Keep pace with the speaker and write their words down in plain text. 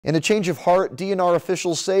In a change of heart, DNR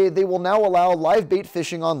officials say they will now allow live bait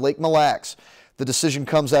fishing on Lake Mille. The decision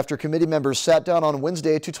comes after committee members sat down on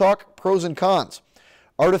Wednesday to talk pros and cons.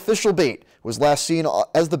 Artificial bait was last seen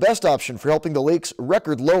as the best option for helping the lake's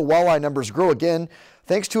record low walleye numbers grow again,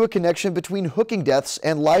 thanks to a connection between hooking deaths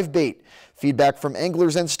and live bait. Feedback from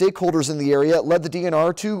anglers and stakeholders in the area led the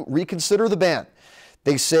DNR to reconsider the ban.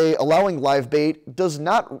 They say allowing live bait does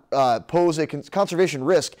not pose a conservation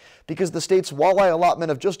risk because the state's walleye allotment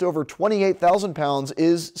of just over 28,000 pounds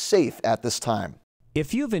is safe at this time.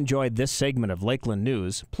 If you've enjoyed this segment of Lakeland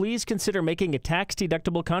News, please consider making a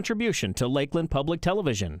tax-deductible contribution to Lakeland Public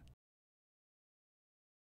Television.